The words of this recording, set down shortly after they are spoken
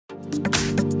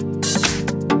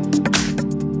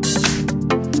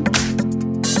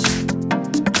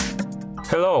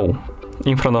Hello!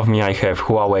 In front of me I have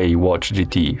Huawei Watch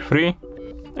GT 3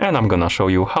 and I'm gonna show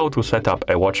you how to set up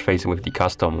a watch face with the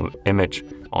custom image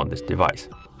on this device.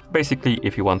 Basically,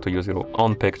 if you want to use your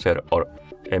own picture or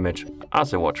image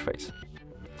as a watch face.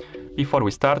 Before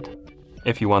we start,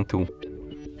 if you want to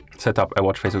set up a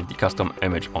watch face with the custom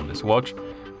image on this watch,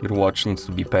 your watch needs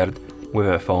to be paired with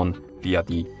a phone via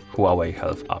the Huawei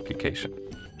Health application.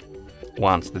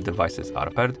 Once the devices are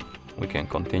paired, we can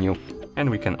continue and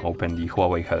we can open the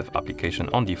Huawei Health application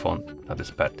on the phone that is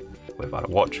paired with our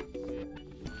watch.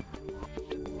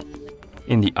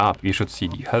 In the app, you should see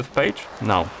the health page.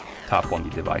 Now tap on the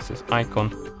devices icon,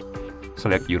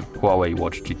 select your Huawei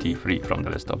Watch GT 3 from the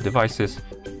list of devices.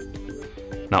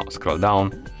 Now scroll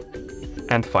down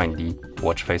and find the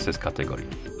watch faces category.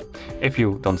 If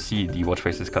you don't see the watch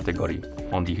faces category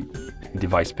on the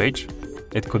device page,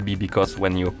 it could be because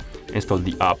when you installed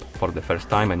the app for the first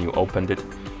time and you opened it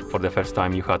for the first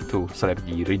time, you had to select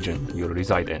the region you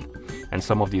reside in. And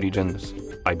some of the regions,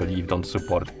 I believe, don't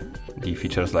support the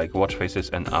features like watch faces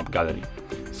and app gallery.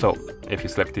 So if you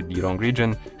selected the wrong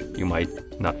region, you might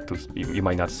not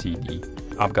see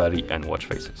the app gallery and watch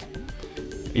faces.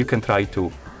 You can try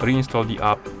to reinstall the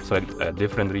app, select a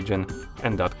different region,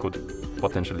 and that could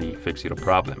potentially fix your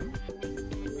problem.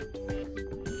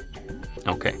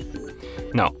 Okay,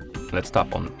 now let's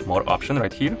tap on more option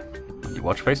right here on the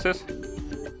watch faces.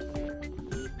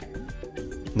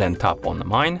 Then tap on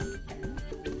mine,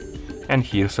 and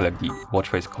here select the watch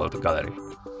face called gallery.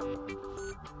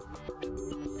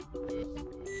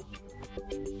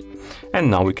 And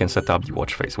now we can set up the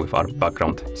watch face with our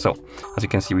background. So as you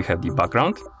can see, we have the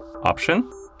background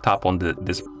option. Tap on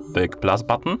this big plus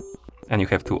button and you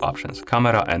have two options,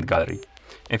 camera and gallery.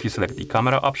 If you select the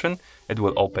camera option, it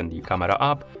will open the camera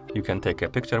app. You can take a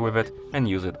picture with it and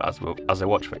use it as a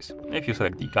watch face. If you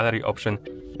select the gallery option,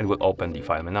 it will open the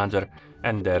file manager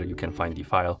and there you can find the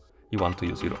file you want to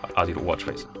use as your watch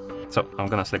face. So I'm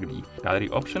gonna select the gallery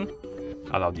option,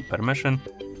 allow the permission,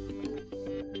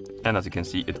 and as you can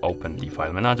see, it opened the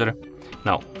file manager.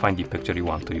 Now find the picture you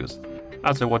want to use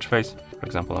as a watch face. For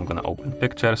example, I'm gonna open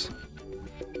pictures,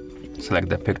 select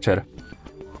the picture,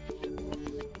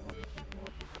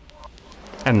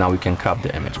 and now we can crop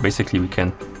the image. Basically, we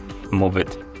can move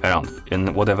it around,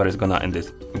 and whatever is gonna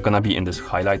be in this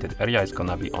highlighted area is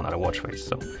gonna be on our watch face.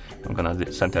 So I'm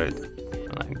gonna center it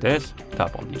like this,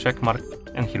 tap on the check mark,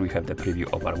 and here we have the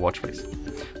preview of our watch face.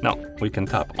 Now we can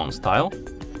tap on style,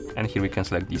 and here we can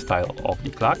select the style of the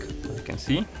clock, as you can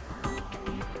see.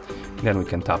 Then we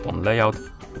can tap on layout,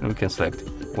 and we can select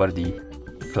where the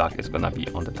clock is gonna be,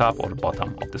 on the top or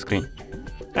bottom of the screen.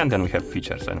 And then we have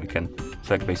features, and we can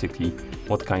select basically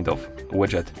what kind of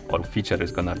widget or feature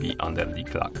is gonna be under the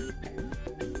clock.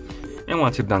 And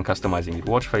once you're done customizing your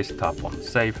watch face, tap on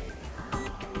save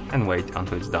and wait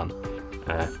until it's done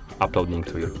uploading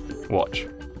to your watch.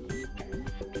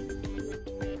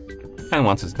 And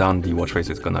once it's done, the watch face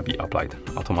is gonna be applied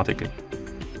automatically.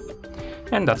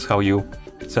 And that's how you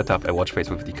set up a watch face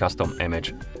with the custom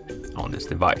image on this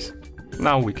device.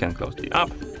 Now we can close the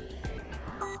app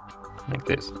like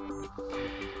this.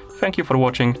 Thank you for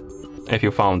watching. If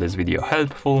you found this video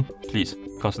helpful, please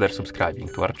consider subscribing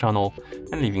to our channel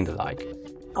and leaving the like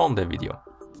on the video.